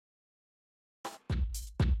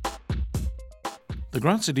The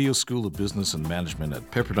Gran Cedillo School of Business and Management at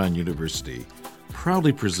Pepperdine University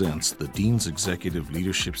proudly presents the Dean's Executive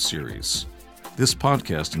Leadership Series. This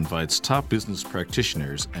podcast invites top business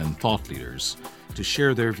practitioners and thought leaders to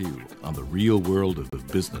share their view on the real world of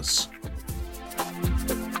business.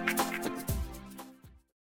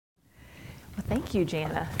 Well, thank you,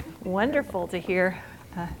 Jana. Wonderful to hear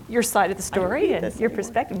your side of the story and your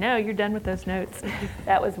perspective. No, you're done with those notes.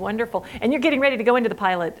 That was wonderful. And you're getting ready to go into the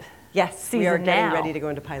pilot Yes, we are getting ready to go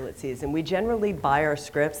into pilot season. We generally buy our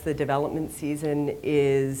scripts. The development season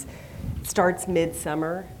starts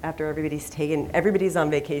midsummer after everybody's on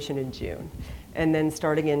vacation in June. And then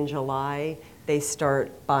starting in July, they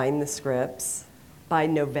start buying the scripts. By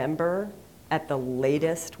November, at the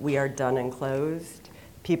latest, we are done and closed.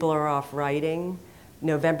 People are off writing.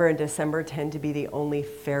 November and December tend to be the only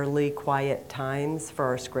fairly quiet times for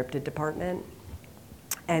our scripted department.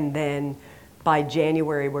 And then by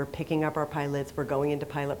January, we're picking up our pilots, we're going into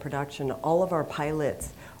pilot production. All of our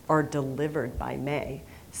pilots are delivered by May.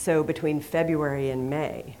 So between February and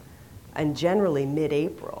May, and generally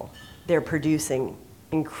mid-April, they're producing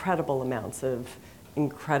incredible amounts of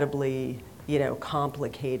incredibly,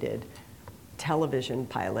 complicated television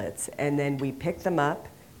pilots. And then we pick them up,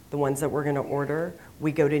 the ones that we're gonna order.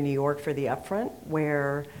 We go to New York for the upfront,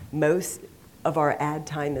 where most of our ad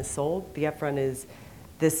time is sold. The upfront is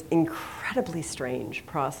this incredibly strange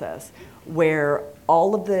process where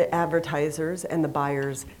all of the advertisers and the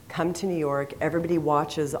buyers come to New York, everybody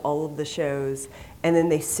watches all of the shows, and then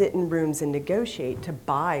they sit in rooms and negotiate to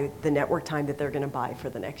buy the network time that they're gonna buy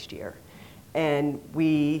for the next year. And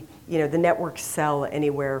the networks sell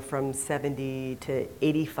anywhere from 70 to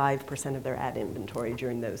 85% of their ad inventory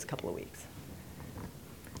during those couple of weeks.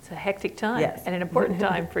 A hectic time, yes. And an important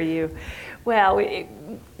time for you. Well,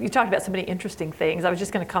 you talked about so many interesting things. I was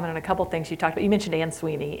just going to comment on a couple things you talked about. You mentioned Anne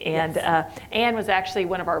Sweeney, and yes. Anne was actually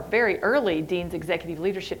one of our very early Dean's Executive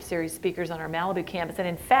Leadership Series speakers on our Malibu campus. And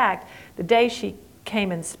in fact, the day she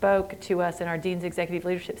came and spoke to us in our Dean's Executive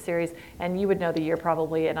Leadership Series, and you would know the year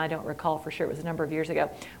probably, and I don't recall for sure, it was a number of years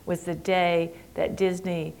ago, was the day that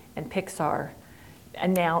Disney and Pixar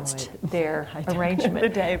announced their arrangement. The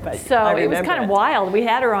day, but so it was kind of wild. We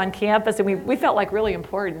had her on campus, and we felt like really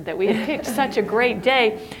important that we had picked such a great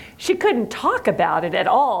day. She couldn't talk about it at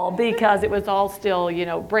all because it was all still,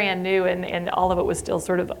 brand new, and all of it was still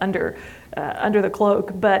sort of under the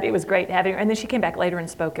cloak. But it was great having her. And then she came back later and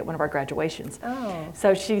spoke at one of our graduations. Oh.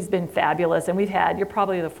 So she's been fabulous, and you're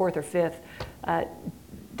probably the fourth or fifth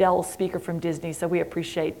Dell speaker from Disney. So we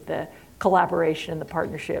appreciate the collaboration and the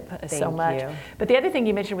partnership so much. Thank you. But the other thing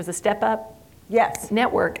you mentioned was the Step Up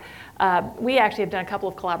Network. We actually have done a couple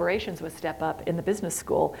of collaborations with Step Up in the business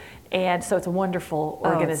school, and so it's a wonderful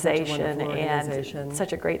organization, and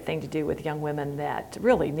such a great thing to do with young women that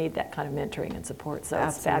really need that kind of mentoring and support. So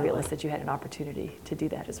It's fabulous that you had an opportunity to do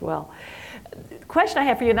that as well. The question I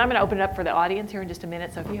have for you, and I'm going to open it up for the audience here in just a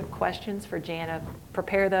minute, so if you have questions for Jana,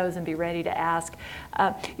 prepare those and be ready to ask.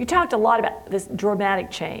 You talked a lot about this dramatic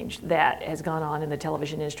change that has gone on in the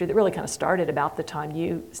television industry that really kind of started about the time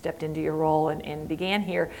you stepped into your role and began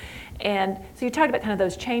here. And so you talked about kind of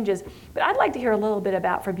those changes, but I'd like to hear a little bit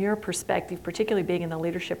about, from your perspective, particularly being in the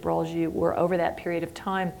leadership roles you were over that period of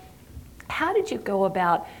time, how did you go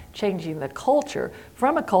about changing the culture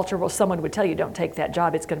from a culture where someone would tell you, don't take that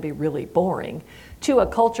job, it's going to be really boring, to a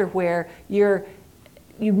culture where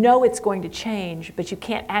it's going to change, but you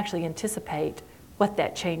can't actually anticipate what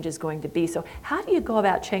that change is going to be. So how do you go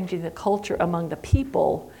about changing the culture among the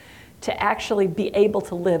people to actually be able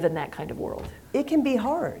to live in that kind of world? It can be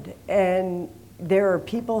hard, and there are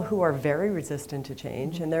people who are very resistant to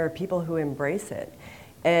change, and there are people who embrace it.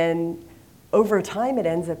 And over time, it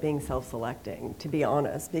ends up being self-selecting, to be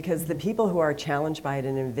honest, because the people who are challenged by it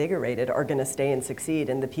and invigorated are going to stay and succeed,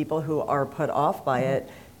 and the people who are put off by it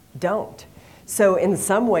don't. So in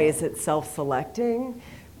some ways, it's self-selecting,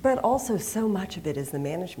 but also so much of it is the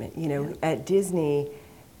management. At Disney,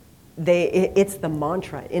 it's the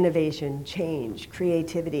mantra: innovation, change,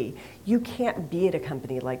 creativity. You can't be at a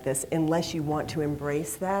company like this unless you want to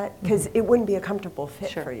embrace that, because it wouldn't be a comfortable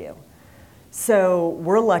fit for you. So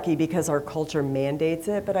we're lucky because our culture mandates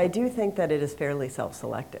it, but I do think that it is fairly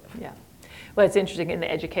self-selective. Yeah. Well, it's interesting, in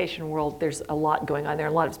the education world, there's a lot going on there.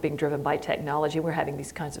 A lot of it's being driven by technology. We're having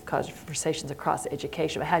these kinds of conversations across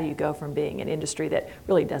education. But how do you go from being an industry that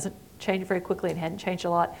really doesn't change very quickly and hadn't changed a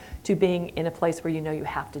lot to being in a place where you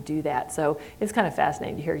have to do that? So it's kind of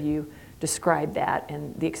fascinating to hear you describe that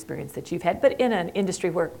and the experience that you've had, but in an industry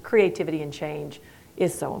where creativity and change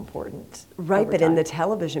is so important. Right, but in the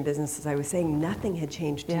television business, as I was saying, nothing had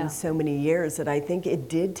changed in so many years that I think it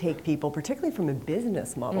did take people, particularly from a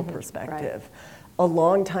business model perspective, a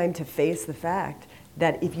long time to face the fact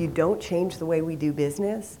that if you don't change the way we do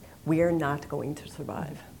business, we are not going to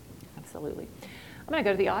survive. Absolutely. I'm going to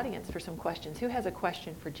go to the audience for some questions. Who has a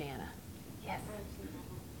question for Jana? Yes.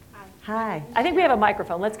 Hi. I think we have a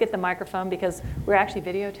microphone. Let's get the microphone because we're actually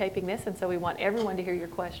videotaping this, and so we want everyone to hear your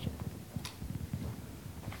question.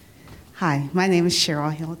 Hi, my name is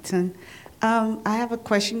Cheryl Hilton. I have a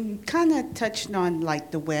question. You kind of touched on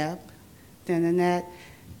like the web, the internet.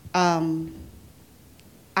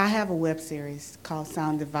 I have a web series called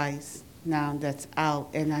Sound Device now that's out,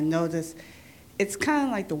 and I noticed it's kind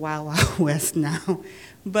of like the Wild Wild West now.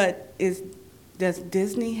 But does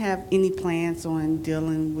Disney have any plans on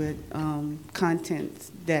dealing with content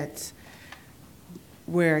that's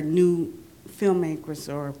where new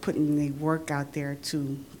filmmakers are putting the work out there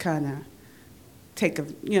to kind of take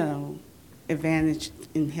advantage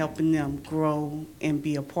in helping them grow and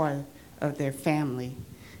be a part of their family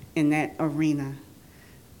in that arena?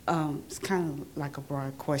 It's kind of like a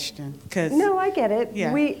broad question. No, I get it.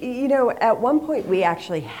 Yeah. At one point we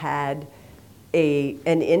actually had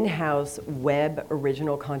an in-house web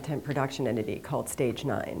original content production entity called Stage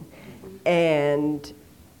 9. And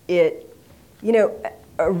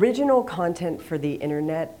original content for the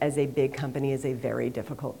internet as a big company is a very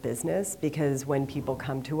difficult business because when people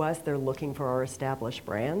come to us, they're looking for our established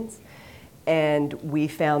brands. And we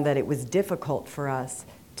found that it was difficult for us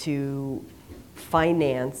to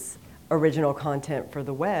finance original content for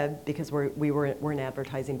the web because we're an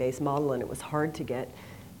advertising-based model, and it was hard to get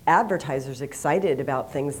advertisers excited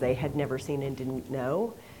about things they had never seen and didn't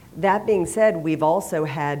know. That being said, we've also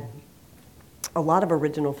had a lot of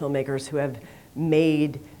original filmmakers who have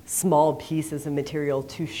made small pieces of material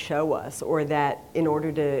to show us, or that in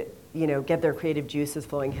order to get their creative juices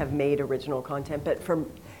flowing have made original content. But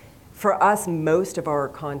for us, most of our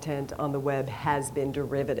content on the web has been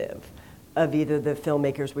derivative of either the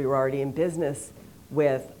filmmakers we were already in business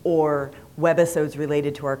with or webisodes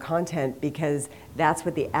related to our content, because that's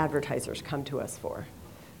what the advertisers come to us for.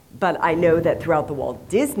 But I know that throughout the Walt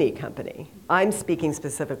Disney Company, I'm speaking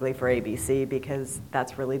specifically for ABC because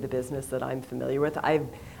that's really the business that I'm familiar with.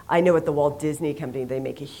 I know at the Walt Disney Company, they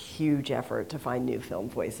make a huge effort to find new film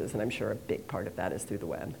voices, and I'm sure a big part of that is through the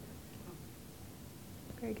web.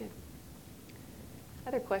 Very good.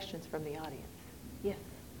 Other questions from the audience? Yes.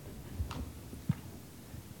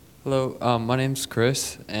 Hello, my name's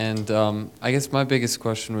Chris, and I guess my biggest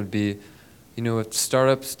question would be, with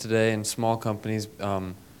startups today and small companies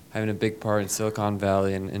having a big part in Silicon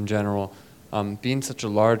Valley and in general, being such a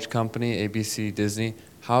large company, ABC, Disney,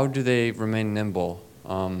 how do they remain nimble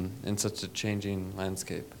in such a changing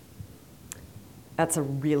landscape? That's a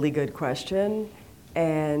really good question,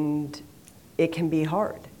 and it can be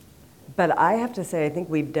hard. But I have to say, I think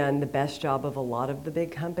we've done the best job of a lot of the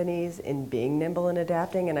big companies in being nimble and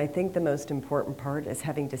adapting, and I think the most important part is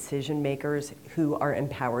having decision makers who are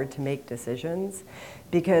empowered to make decisions.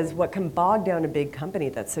 Because what can bog down a big company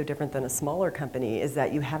that's so different than a smaller company is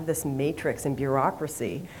that you have this matrix and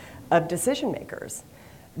bureaucracy of decision makers.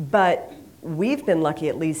 But we've been lucky,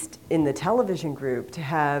 at least in the television group, to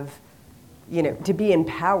have to be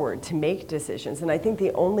empowered to make decisions. And I think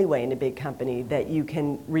the only way in a big company that you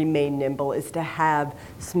can remain nimble is to have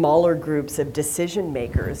smaller groups of decision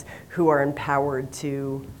makers who are empowered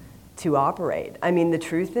to operate. I mean, the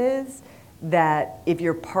truth is that if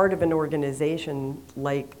you're part of an organization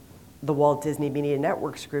like the Walt Disney Media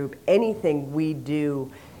Networks Group, anything we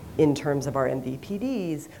do in terms of our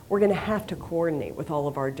MVPDs, we're going to have to coordinate with all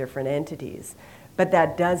of our different entities. But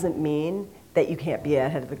that doesn't mean that you can't be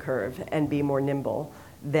ahead of the curve and be more nimble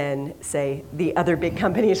than, say, the other big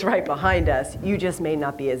companies right behind us. You just may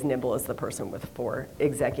not be as nimble as the person with 4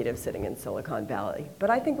 executives sitting in Silicon Valley. But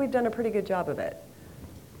I think we've done a pretty good job of it.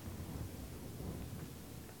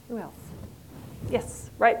 Who else? Yes,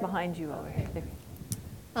 right behind you over here.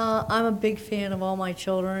 I'm a big fan of All My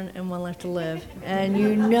Children and One Life to Live. And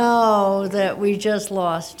you know that we just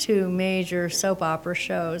lost 2 major soap opera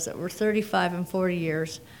shows that were 35 and 40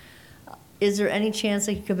 years. Is there any chance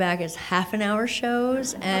they could come back as half-an-hour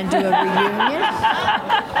shows and do a reunion?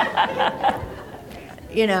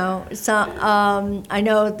 I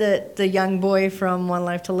know that the young boy from One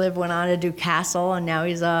Life to Live went on to do Castle, and now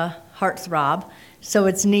he's a heartthrob. So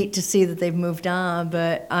it's neat to see that they've moved on,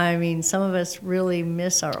 but I mean, some of us really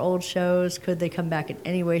miss our old shows. Could they come back in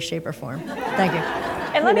any way, shape, or form? Thank you.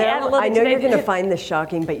 And let me add a little I know you're going to find this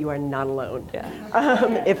shocking, but you are not alone.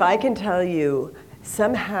 Yeah. If I can tell you,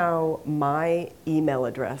 somehow my email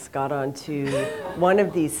address got onto one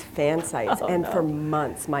of these fan sites, and for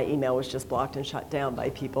months my email was just blocked and shut down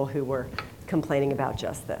by people who were complaining about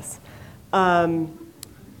just this.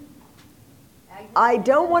 I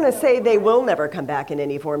don't want to say they will never come back in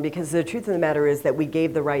any form, because the truth of the matter is that we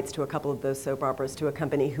gave the rights to a couple of those soap operas to a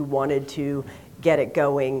company who wanted to get it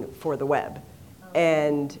going for the web.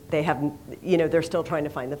 And they have, they're still trying to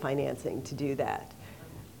find the financing to do that.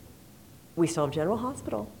 We still have General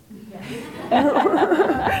Hospital.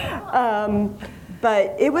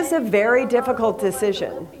 But it was a very difficult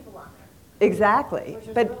decision. Exactly.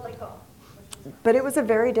 But it was a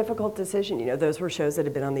very difficult decision. Those were shows that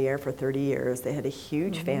had been on the air for 30 years. They had a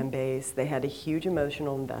huge fan base. They had a huge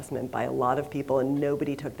emotional investment by a lot of people, and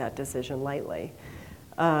nobody took that decision lightly.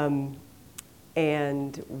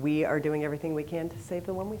 And we are doing everything we can to save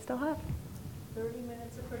the one we still have. 30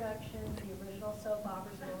 minutes of production, the original soap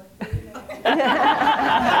operas were only 30 minutes.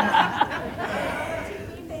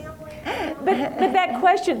 But that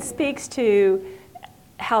question speaks to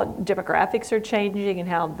how demographics are changing and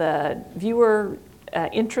how the viewer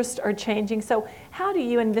interests are changing. So how do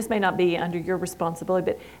you, and this may not be under your responsibility,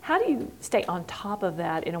 but how do you stay on top of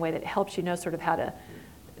that in a way that helps you know sort of how to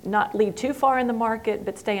not lead too far in the market,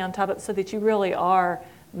 but stay on top of it so that you really are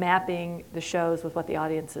mapping the shows with what the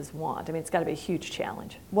audiences want? I mean, it's got to be a huge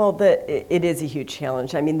challenge. Well, it is a huge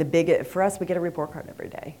challenge. I mean, for us, we get a report card every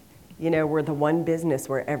day. We're the one business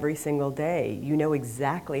where every single day you know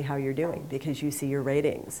exactly how you're doing because you see your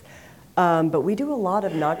ratings. But we do a lot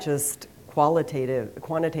of not just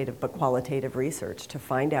quantitative, but qualitative research to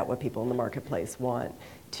find out what people in the marketplace want,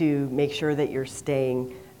 to make sure that you're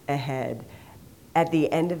staying ahead. At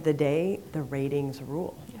the end of the day, the ratings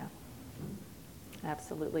rule. Yeah,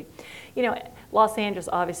 absolutely. Los Angeles,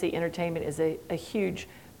 obviously, entertainment is a huge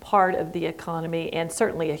part of the economy and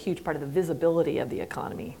certainly a huge part of the visibility of the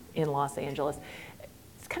economy in Los Angeles.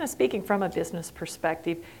 It's kind of speaking from a business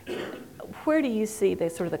perspective, where do you see the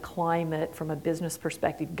sort of the climate from a business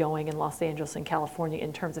perspective going in Los Angeles and California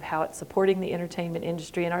in terms of how it's supporting the entertainment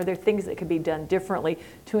industry, and are there things that could be done differently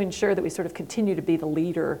to ensure that we sort of continue to be the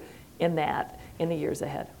leader in that in the years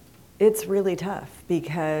ahead? It's really tough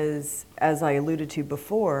because, as I alluded to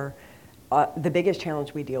before, the biggest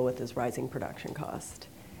challenge we deal with is rising production cost.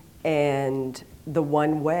 And the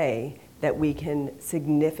one way that we can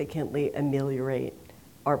significantly ameliorate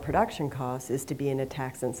our production costs is to be in a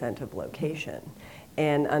tax incentive location.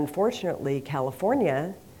 And unfortunately,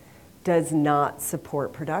 California does not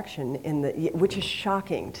support production which is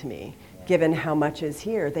shocking to me. Given how much is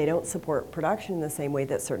here, they don't support production in the same way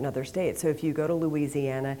that certain other states. So if you go to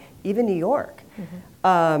Louisiana, even New York,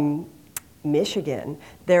 Michigan,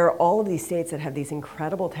 there are all of these states that have these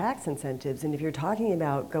incredible tax incentives. And if you're talking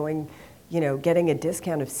about getting a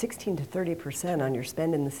discount of 16 to 30% on your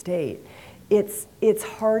spend in the state, it's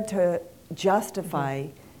hard to justify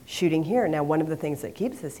shooting here. Now, one of the things that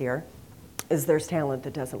keeps us here is there's talent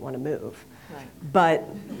that doesn't want to move. Right. But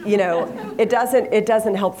it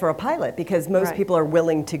doesn't help for a pilot because most people are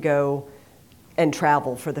willing to go and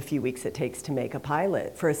travel for the few weeks it takes to make a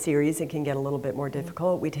pilot. For a series, it can get a little bit more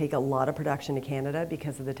difficult. We take a lot of production to Canada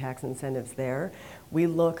because of the tax incentives there. We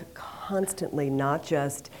look constantly, not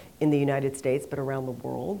just in the United States, but around the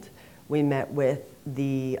world. We met with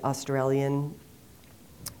the Australian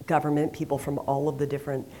government, people from all of the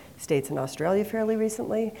different states in Australia fairly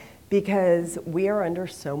recently, because we are under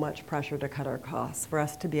so much pressure to cut our costs for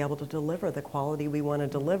us to be able to deliver the quality we want to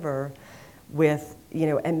deliver with,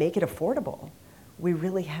 and make it affordable. We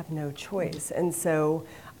really have no choice. And so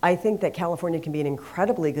I think that California can be an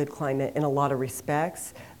incredibly good climate in a lot of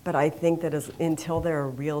respects, but I think that until there are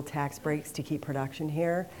real tax breaks to keep production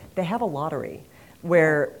here, they have a lottery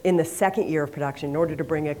where in the second year of production, in order to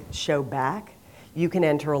bring a show back, you can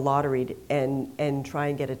enter a lottery and try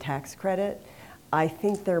and get a tax credit. I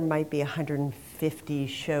think there might be 150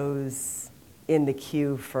 shows in the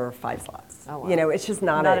queue for 5 slots. Oh, wow. It's just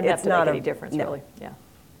not enough to make any difference, no. really. Yeah.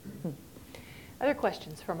 Other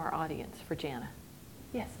questions from our audience for Jana?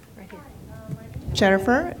 Yes, right here.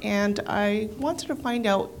 Jennifer, and I wanted to find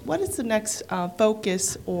out what is the next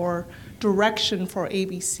focus or direction for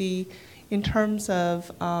ABC in terms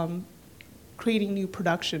of creating new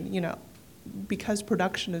production, because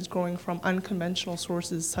production is growing from unconventional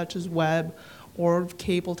sources such as web or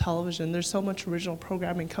cable television. There's so much original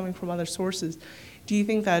programming coming from other sources. Do you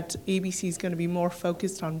think that ABC is going to be more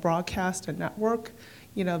focused on broadcast and network,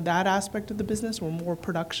 that aspect of the business, or more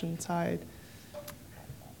production side?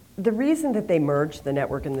 The reason that they merged the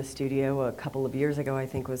network and the studio a couple of years ago, I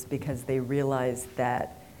think, was because they realized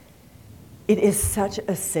that it is such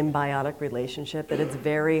a symbiotic relationship that it's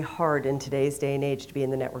very hard in today's day and age to be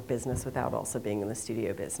in the network business without also being in the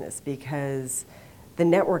studio business, because The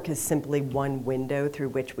network is simply one window through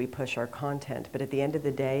which we push our content, but at the end of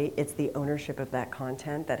the day, it's the ownership of that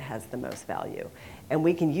content that has the most value. And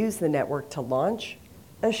we can use the network to launch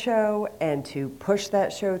a show and to push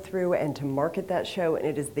that show through and to market that show, and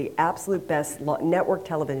it is the absolute best, network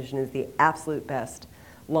television is the absolute best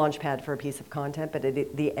launchpad for a piece of content, but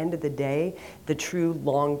at the end of the day, the true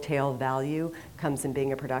long tail value comes in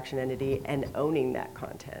being a production entity and owning that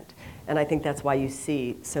content. And I think that's why you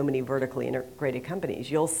see so many vertically integrated companies.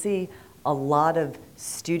 You'll see a lot of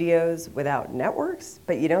studios without networks,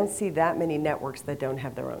 but you don't see that many networks that don't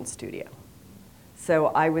have their own studio. So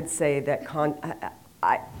I would say that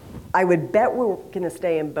I would bet we're going to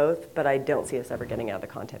stay in both, but I don't see us ever getting out of the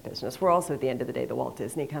content business. We're also, at the end of the day, the Walt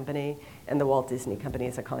Disney Company, and the Walt Disney Company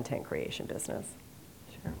is a content creation business.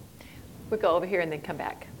 Sure. We'll go over here and then come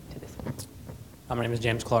back to this one. My name is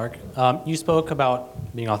James Clark. You spoke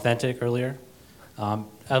about being authentic earlier. As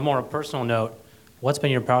a more personal note, what's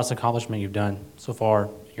been your proudest accomplishment you've done so far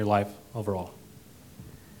in your life overall?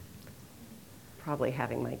 Probably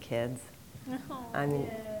having my kids. I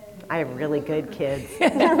mean, I have really good kids.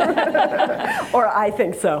 Or I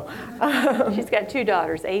think so. She's got 2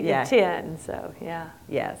 daughters, 8 and 10, so yeah.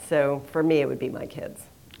 Yeah, so for me it would be my kids.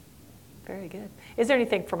 Very good. Is there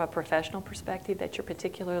anything from a professional perspective that you're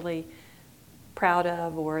particularly proud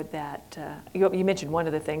of, or that you mentioned one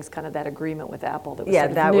of the things, kind of that agreement with Apple that was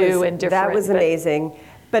sort of new and different. That was amazing.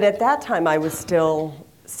 But at that time I was still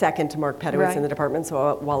second to Mark Pedowitz in the department,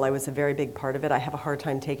 so while I was a very big part of it, I have a hard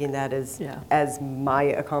time taking that as my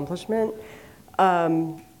accomplishment.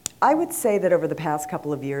 I would say that over the past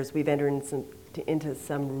couple of years, we've entered into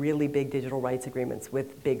some really big digital rights agreements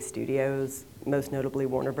with big studios, most notably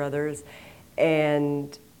Warner Brothers.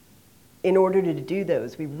 And in order to do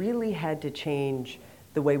those, we really had to change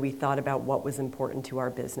the way we thought about what was important to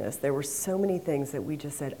our business. There were so many things that we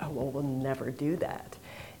just said, oh, well, we'll never do that.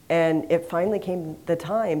 And it finally came the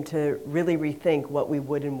time to really rethink what we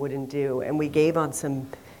would and wouldn't do. And we gave on some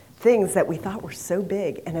things that we thought were so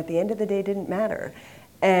big, and at the end of the day didn't matter.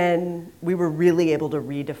 And we were really able to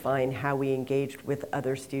redefine how we engaged with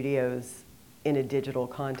other studios in a digital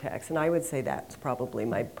context. And I would say that's probably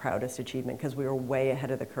my proudest achievement, because we were way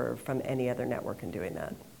ahead of the curve from any other network in doing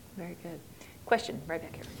that. Very good. Question right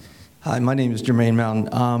back here. Hi, my name is Jermaine Mountain.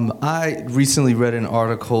 I recently read an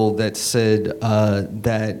article that said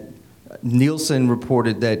that Nielsen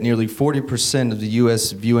reported that nearly 40% of the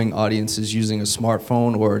U.S. viewing audience is using a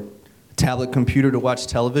smartphone or tablet computer to watch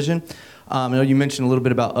television. I know you mentioned a little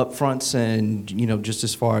bit about upfronts and, just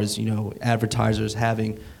as far as, advertisers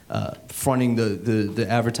having fronting the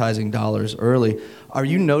advertising dollars early. Are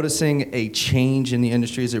you noticing a change in the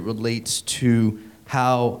industry as it relates to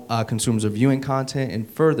how consumers are viewing content? And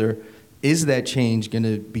further, is that change going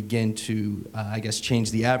to begin to,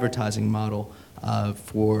 change the advertising model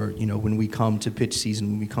for, when we come to pitch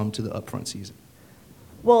season, when we come to the upfront season?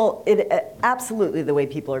 Well, absolutely the way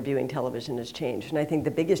people are viewing television has changed. And I think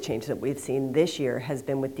the biggest change that we've seen this year has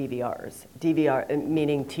been with DVRs. DVR,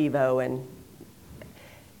 meaning TiVo, and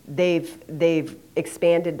they've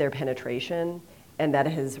expanded their penetration, and that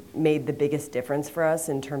has made the biggest difference for us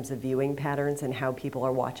in terms of viewing patterns and how people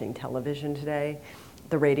are watching television today.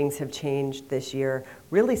 The ratings have changed this year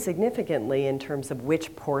really significantly in terms of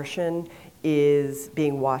which portion is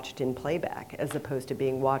being watched in playback as opposed to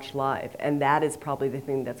being watched live. And that is probably the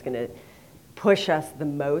thing that's going to push us the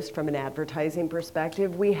most from an advertising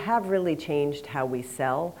perspective. We have really changed how we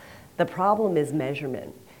sell. The problem is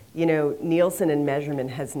measurement. Nielsen and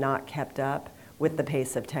measurement has not kept up with the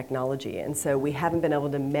pace of technology. And so we haven't been able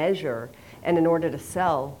to measure, and in order to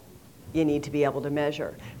sell, you need to be able to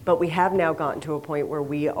measure. But we have now gotten to a point where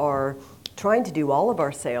we are trying to do all of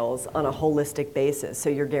our sales on a holistic basis. So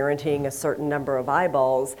you're guaranteeing a certain number of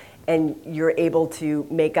eyeballs, and you're able to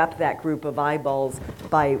make up that group of eyeballs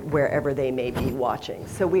by wherever they may be watching.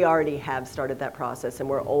 So we already have started that process, and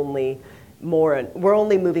we're only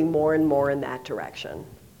moving more and more in that direction.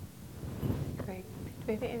 Great.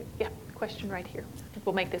 Yeah, question right here.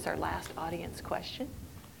 We'll make this our last audience question.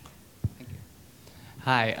 Thank you.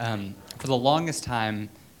 Hi. For the longest time,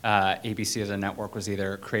 ABC as a network was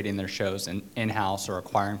either creating their shows in-house or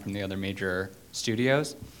acquiring from the other major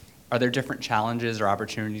studios. Are there different challenges or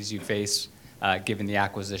opportunities you face given the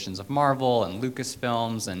acquisitions of Marvel and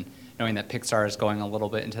Lucasfilms, and knowing that Pixar is going a little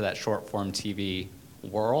bit into that short-form TV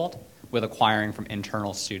world with acquiring from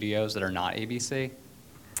internal studios that are not ABC?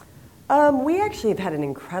 We actually have had an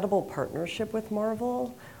incredible partnership with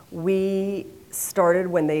Marvel. We started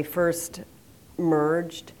when they first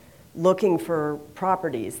merged looking for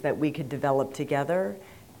properties that we could develop together,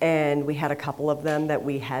 and we had a couple of them that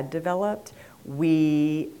we had developed.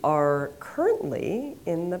 We are currently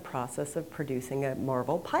in the process of producing a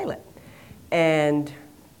Marvel pilot. And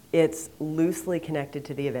it's loosely connected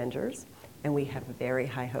to the Avengers, and we have very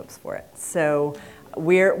high hopes for it. So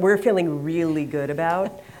we're feeling really good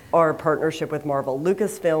about our partnership with Marvel.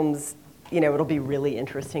 Lucasfilms, it'll be really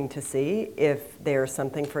interesting to see if there's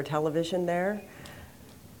something for television there.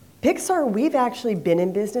 Pixar, we've actually been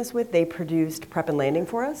in business with. They produced Prep and Landing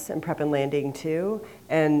for us, and Prep and Landing 2,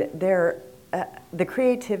 and the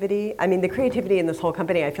creativity in this whole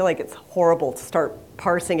company, I feel like it's horrible to start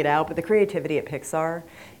parsing it out, but the creativity at Pixar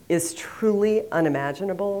is truly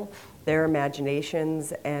unimaginable. Their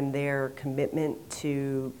imaginations and their commitment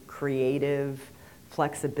to creative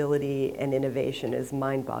flexibility and innovation is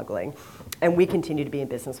mind-boggling. And we continue to be in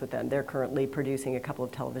business with them. They're currently producing a couple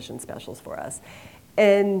of television specials for us.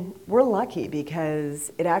 And we're lucky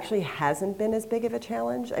because it actually hasn't been as big of a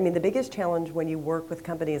challenge. I mean, the biggest challenge when you work with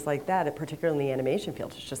companies like that, particularly in the animation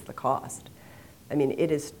field, is just the cost. I mean, it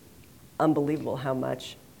is unbelievable how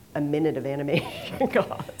much a minute of animation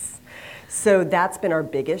costs. So that's been our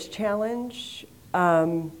biggest challenge.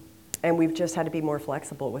 And we've just had to be more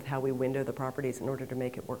flexible with how we window the properties in order to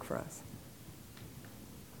make it work for us.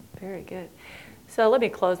 Very good. So let me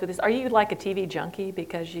close with this. Are you like a TV junkie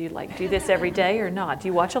because you do this every day or not? Do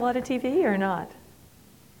you watch a lot of TV or not?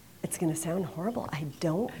 It's going to sound horrible. I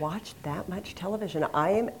don't watch that much television. I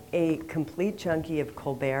am a complete junkie of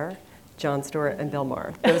Colbert, Jon Stewart, and Bill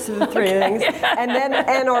Maher. Those are the three things.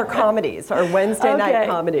 And our comedies, our Wednesday night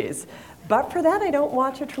comedies. But for that, I don't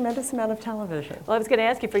watch a tremendous amount of television. Well, I was going to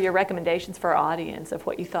ask you for your recommendations for our audience of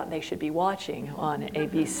what you thought they should be watching on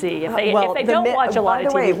ABC. If they don't watch a lot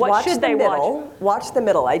of TV, what should they watch? Watch The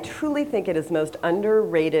Middle. I truly think it is the most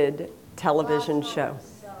underrated television show.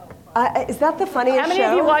 Is that the funniest show? How many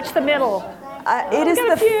of you watch The Middle? It is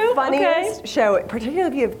the funniest show, particularly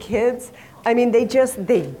if you have kids. I mean, they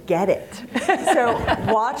get it. So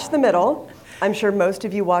watch The Middle. I'm sure most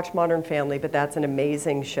of you watch Modern Family, but that's an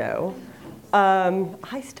amazing show. I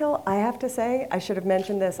have to say, I should have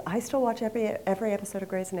mentioned this, I still watch every episode of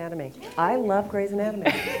Grey's Anatomy. I love Grey's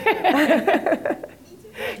Anatomy.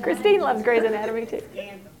 Christine loves Grey's Anatomy too.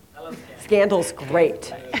 Scandal's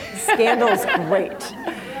great. Scandal's great.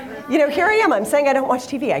 Here I am, I'm saying I don't watch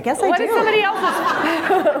TV. I guess I do.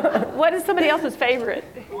 What is somebody else's favorite?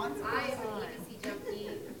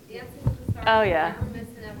 Oh, yeah.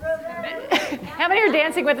 How many are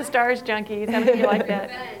Dancing with the Stars junkies? How many of you like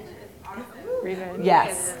that? Revenge.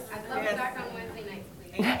 Yes. I love it back on Wednesday nights,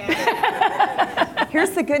 please.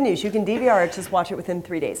 Here's the good news. You can DVR it. Just watch it within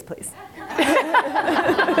 3 days, please.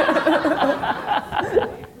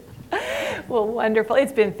 Well, wonderful.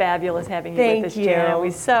 It's been fabulous having you with us, Jen.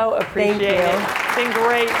 We so appreciate it. It's been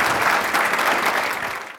great.